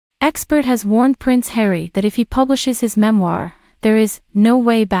expert has warned Prince Harry that if he publishes his memoir, there is no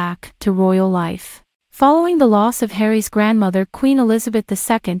way back to royal life. Following the loss of Harry's grandmother, Queen Elizabeth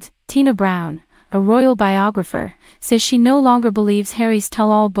II, Tina Brown, a royal biographer, says she no longer believes Harry's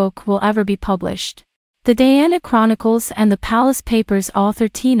tell-all book will ever be published. The Diana Chronicles and the Palace Papers author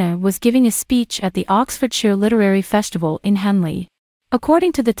Tina was giving a speech at the Oxfordshire Literary Festival in Henley.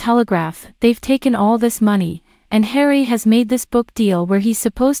 According to the Telegraph, they've taken all this money, and Harry has made this book deal where he's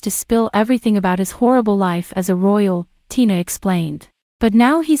supposed to spill everything about his horrible life as a royal, Tina explained. But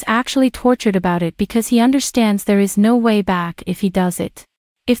now he's actually tortured about it because he understands there is no way back if he does it.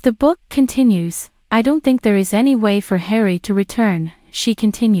 If the book continues, I don't think there is any way for Harry to return, she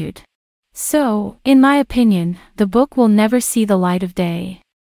continued. So, in my opinion, the book will never see the light of day.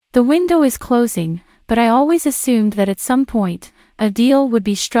 The window is closing, but I always assumed that at some point, a deal would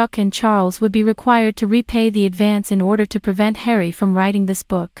be struck and Charles would be required to repay the advance in order to prevent Harry from writing this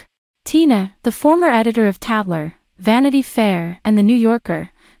book. Tina, the former editor of Tatler, Vanity Fair, and The New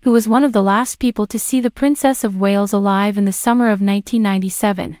Yorker, who was one of the last people to see the Princess of Wales alive in the summer of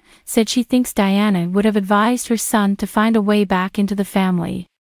 1997, said she thinks Diana would have advised her son to find a way back into the family.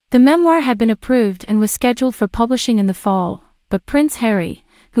 The memoir had been approved and was scheduled for publishing in the fall, but Prince Harry,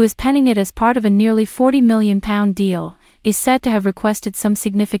 who is penning it as part of a nearly £40 million deal, is said to have requested some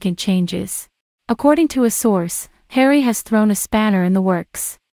significant changes. According to a source, Harry has thrown a spanner in the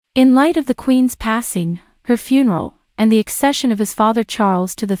works. In light of the Queen's passing, her funeral, and the accession of his father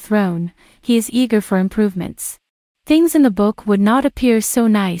Charles to the throne, he is eager for improvements. Things in the book would not appear so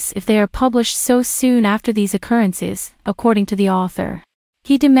nice if they are published so soon after these occurrences, according to the author.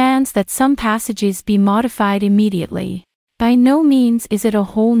 He demands that some passages be modified immediately. By no means is it a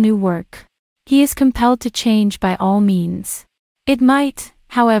whole new work. He is compelled to change by all means. It might,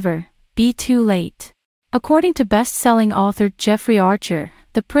 however, be too late. According to best-selling author Jeffrey Archer,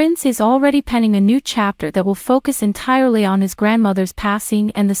 the prince is already penning a new chapter that will focus entirely on his grandmother's passing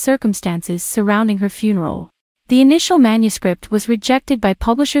and the circumstances surrounding her funeral. The initial manuscript was rejected by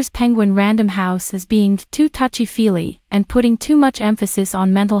publishers Penguin Random House as being too touchy-feely and putting too much emphasis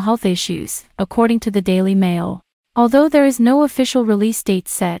on mental health issues, according to the Daily Mail. Although there is no official release date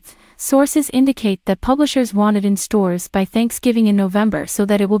set, sources indicate that publishers want it in stores by Thanksgiving in November so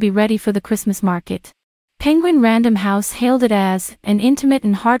that it will be ready for the Christmas market. Penguin Random House hailed it as an intimate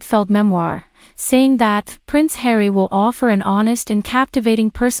and heartfelt memoir, saying that Prince Harry will offer an honest and captivating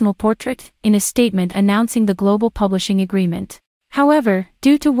personal portrait in a statement announcing the global publishing agreement. However,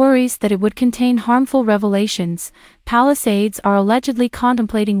 due to worries that it would contain harmful revelations, Palace aides are allegedly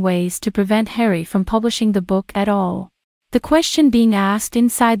contemplating ways to prevent Harry from publishing the book at all. The question being asked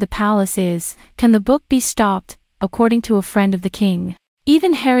inside the palace is, can the book be stopped, according to a friend of the king?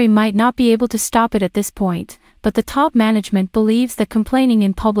 Even Harry might not be able to stop it at this point, but the top management believes that complaining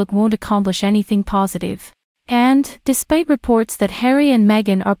in public won't accomplish anything positive. And, despite reports that Harry and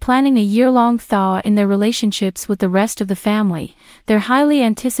Meghan are planning a year-long thaw in their relationships with the rest of the family, their highly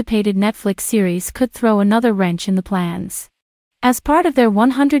anticipated Netflix series could throw another wrench in the plans. As part of their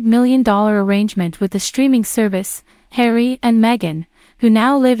 $100 million arrangement with the streaming service, Harry and Meghan, who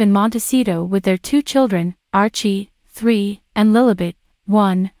now live in Montecito with their 2 children, Archie, 3, and Lilibet,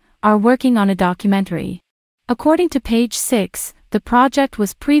 1, are working on a documentary. According to Page 6, the project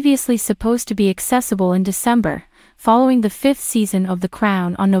was previously supposed to be accessible in December, following the 5th season of The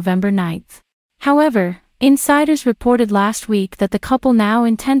Crown on November 9th. However, insiders reported last week that the couple now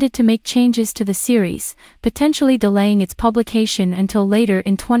intended to make changes to the series, potentially delaying its publication until later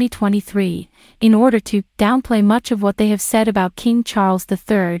in 2023, in order to downplay much of what they have said about King Charles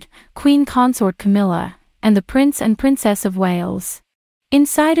III, Queen Consort Camilla, and the Prince and Princess of Wales.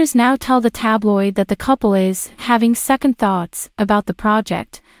 Insiders now tell the tabloid that the couple is having second thoughts about the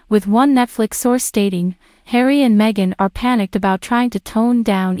project, with one Netflix source stating, Harry and Meghan are panicked about trying to tone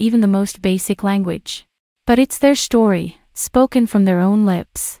down even the most basic language. But it's their story, spoken from their own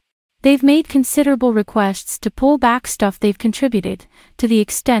lips. They've made considerable requests to pull back stuff they've contributed, to the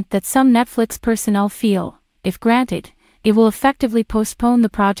extent that some Netflix personnel feel, if granted, it will effectively postpone the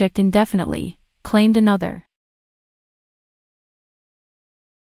project indefinitely, claimed another.